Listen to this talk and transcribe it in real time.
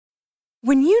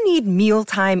When you need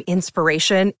mealtime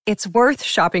inspiration, it's worth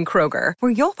shopping Kroger,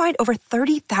 where you'll find over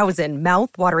 30,000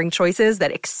 mouth-watering choices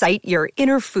that excite your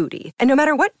inner foodie. And no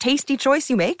matter what tasty choice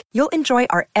you make, you'll enjoy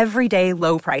our everyday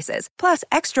low prices, plus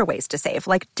extra ways to save,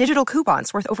 like digital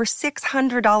coupons worth over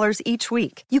 $600 each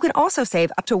week. You can also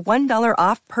save up to $1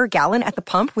 off per gallon at the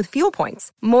pump with fuel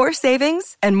points. More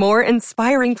savings and more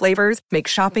inspiring flavors make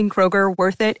shopping Kroger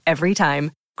worth it every time.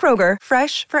 Kroger,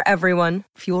 fresh for everyone.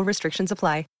 Fuel restrictions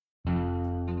apply.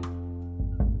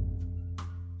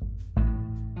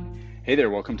 Hey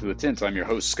there, welcome to The Tints. I'm your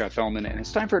host, Scott Fellman, and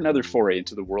it's time for another foray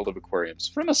into the world of aquariums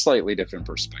from a slightly different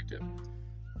perspective.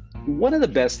 One of the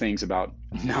best things about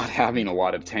not having a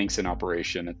lot of tanks in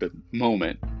operation at the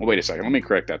moment, well, wait a second, let me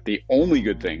correct that. The only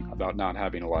good thing about not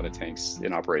having a lot of tanks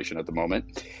in operation at the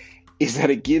moment is that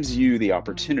it gives you the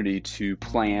opportunity to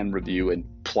plan, review, and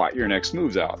plot your next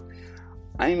moves out.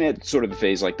 I'm at sort of a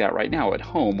phase like that right now at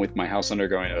home, with my house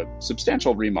undergoing a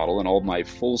substantial remodel and all of my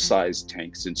full-size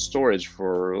tanks in storage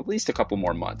for at least a couple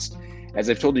more months. As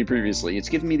I've told you previously, it's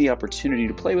given me the opportunity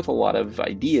to play with a lot of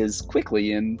ideas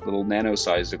quickly in little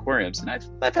nano-sized aquariums, and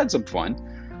I've had some fun.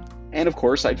 And of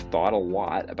course, I've thought a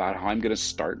lot about how I'm going to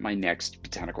start my next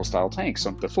botanical-style tanks,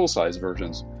 the full-size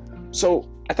versions. So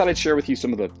I thought I'd share with you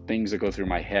some of the things that go through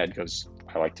my head, because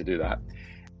I like to do that.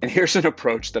 And here's an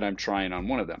approach that I'm trying on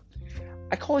one of them.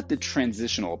 I call it the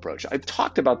transitional approach. I've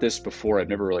talked about this before. I've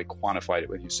never really quantified it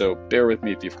with you, so bear with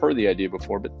me if you've heard the idea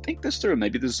before, but think this through.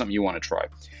 Maybe this is something you want to try.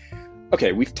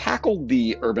 Okay, we've tackled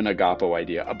the urban agapo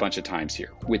idea a bunch of times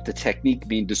here, with the technique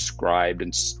being described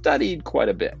and studied quite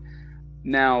a bit.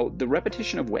 Now, the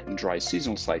repetition of wet and dry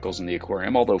seasonal cycles in the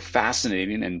aquarium, although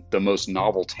fascinating and the most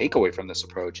novel takeaway from this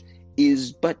approach,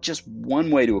 is but just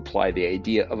one way to apply the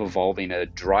idea of evolving a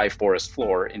dry forest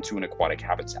floor into an aquatic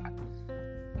habitat.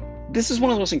 This is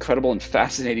one of the most incredible and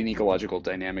fascinating ecological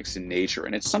dynamics in nature,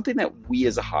 and it's something that we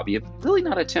as a hobby have really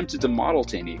not attempted to model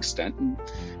to any extent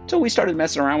until we started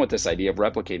messing around with this idea of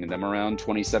replicating them around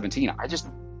 2017. I just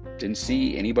didn't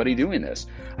see anybody doing this.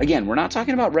 Again, we're not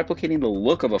talking about replicating the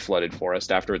look of a flooded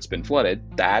forest after it's been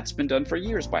flooded. That's been done for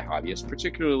years by hobbyists,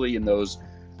 particularly in those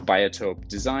biotope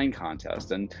design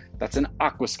contests, and that's an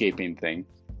aquascaping thing.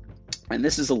 And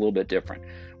this is a little bit different.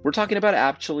 We're talking about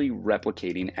actually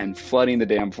replicating and flooding the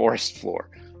damn forest floor,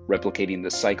 replicating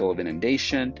the cycle of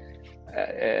inundation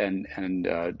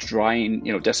and drying,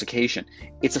 desiccation.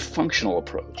 It's a functional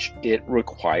approach. It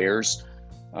requires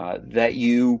that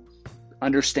you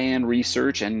understand,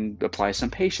 research, and apply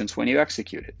some patience when you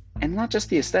execute it. And not just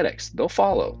the aesthetics. They'll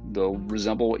follow. They'll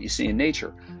resemble what you see in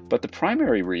nature. But the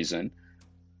primary reason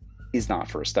is not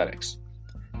for aesthetics.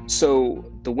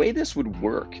 So the way this would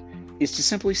work is to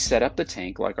simply set up the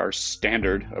tank like our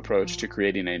standard approach to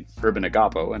creating an urban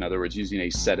agapo, in other words, using a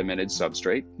sedimented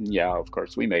substrate. Yeah, of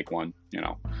course, we make one,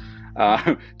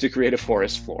 to create a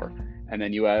forest floor. And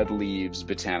then you add leaves,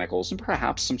 botanicals, and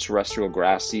perhaps some terrestrial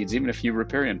grass seeds, even a few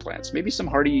riparian plants, maybe some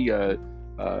hardy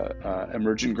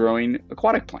emergent growing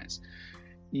aquatic plants.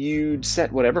 You'd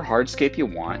set whatever hardscape you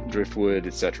want, driftwood,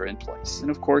 etc., in place. And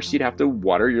of course, you'd have to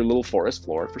water your little forest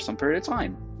floor for some period of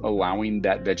time, allowing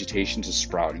that vegetation to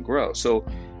sprout and grow. So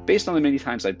based on the many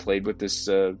times I've played with this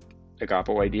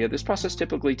agapo idea, this process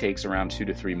typically takes around 2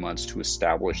 to 3 months to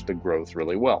establish the growth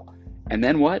really well. And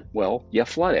then what? Well, you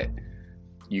flood it.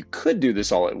 You could do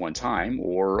this all at one time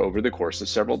or over the course of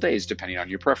several days, depending on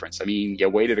your preference. I mean, you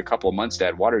waited a couple of months to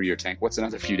add water to your tank. What's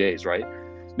another few days, right?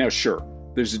 Now, sure,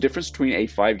 there's a difference between a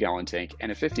 5-gallon tank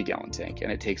and a 50-gallon tank, and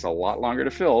it takes a lot longer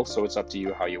to fill, so it's up to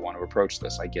you how you want to approach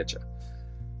this. I get you.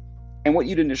 And what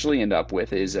you'd initially end up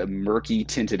with is a murky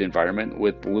tinted environment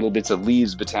with little bits of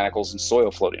leaves, botanicals, and soil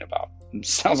floating about.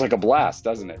 Sounds like a blast,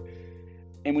 doesn't it?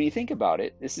 And when you think about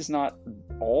it, this is not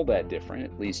all that different,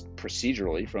 at least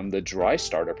procedurally, from the dry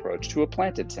start approach to a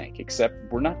planted tank,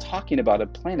 except we're not talking about a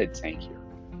planted tank here.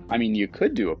 I mean, you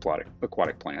could do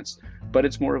aquatic plants, but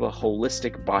it's more of a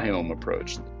holistic biome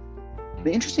approach.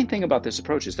 The interesting thing about this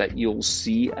approach is that you'll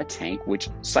see a tank which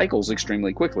cycles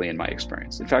extremely quickly in my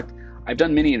experience. In fact, I've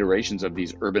done many iterations of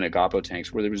these urban agapo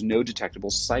tanks where there was no detectable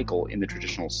cycle in the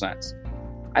traditional sense.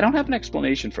 I don't have an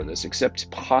explanation for this except to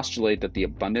postulate that the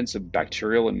abundance of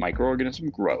bacterial and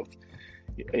microorganism growth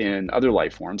in other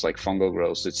life forms like fungal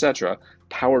growths, etc.,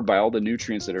 powered by all the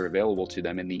nutrients that are available to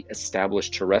them in the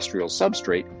established terrestrial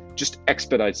substrate, just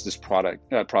expedites this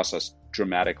process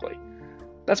dramatically.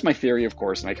 That's my theory, of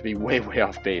course, and I could be way, way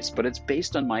off base, but it's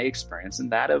based on my experience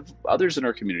and that of others in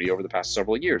our community over the past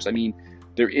several years. I mean,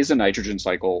 there is a nitrogen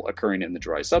cycle occurring in the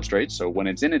dry substrate, so when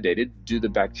it's inundated, do the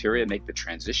bacteria make the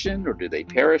transition, or do they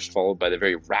perish, followed by the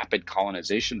very rapid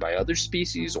colonization by other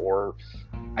species, or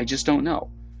I just don't know.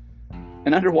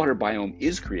 An underwater biome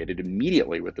is created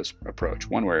immediately with this approach,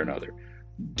 one way or another.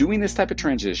 Doing this type of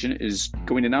transition is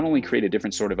going to not only create a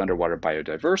different sort of underwater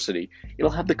biodiversity,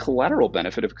 it'll have the collateral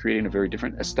benefit of creating a very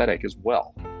different aesthetic as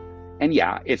well. And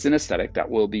yeah, it's an aesthetic that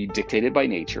will be dictated by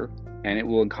nature, and it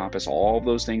will encompass all of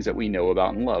those things that we know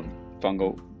about and love: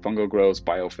 fungal growth,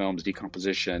 biofilms,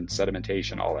 decomposition,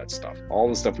 sedimentation, all that stuff, all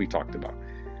the stuff we talked about.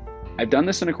 I've done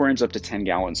this in aquariums up to 10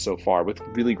 gallons so far with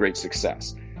really great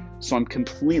success. So I'm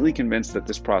completely convinced that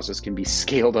this process can be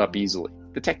scaled up easily.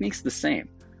 The technique's the same.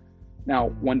 Now,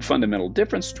 one fundamental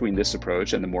difference between this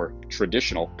approach and the more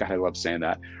traditional, God, I love saying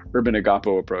that, urban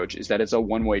agapo approach is that it's a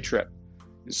one-way trip.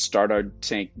 You start our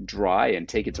tank dry and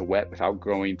take it to wet without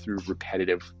going through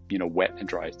repetitive, wet and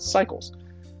dry cycles.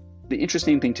 The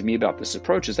interesting thing to me about this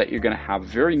approach is that you're going to have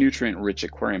very nutrient-rich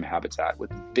aquarium habitat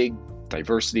with big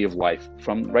diversity of life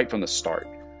right from the start.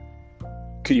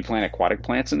 Could you plant aquatic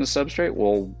plants in the substrate?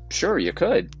 Well, sure, you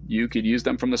could. You could use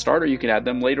them from the start, or you could add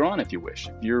them later on if you wish.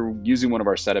 If you're using one of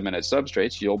our sedimented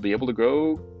substrates, you'll be able to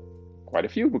grow quite a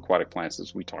few aquatic plants,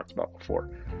 as we talked about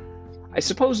before. I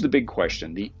suppose the big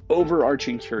question, the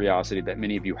overarching curiosity that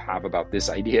many of you have about this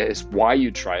idea is why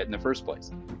you try it in the first place.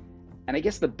 And I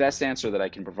guess the best answer that I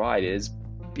can provide is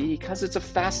because it's a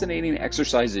fascinating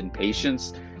exercise in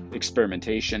patience,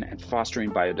 experimentation, and fostering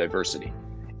biodiversity.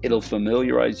 It'll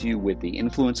familiarize you with the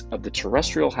influence of the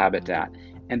terrestrial habitat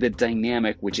and the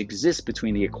dynamic which exists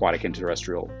between the aquatic and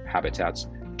terrestrial habitats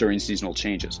during seasonal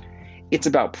changes. It's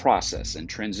about process and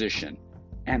transition,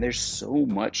 and there's so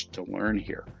much to learn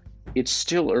here. It's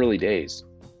still early days.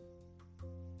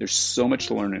 There's so much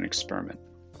to learn and experiment.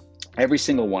 Every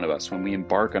single one of us, when we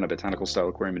embark on a botanical style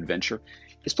aquarium adventure,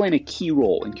 is playing a key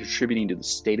role in contributing to the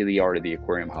state-of-the-art of the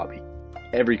aquarium hobby.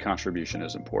 Every contribution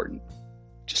is important.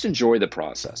 Just enjoy the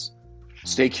process.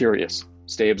 Stay curious,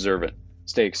 stay observant,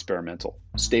 stay experimental,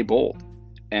 stay bold,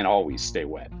 and always stay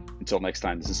wet. Until next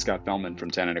time, this is Scott Fellman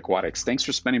from Tannin Aquatics. Thanks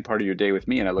for spending part of your day with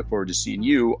me, and I look forward to seeing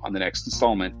you on the next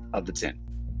installment of The Tin.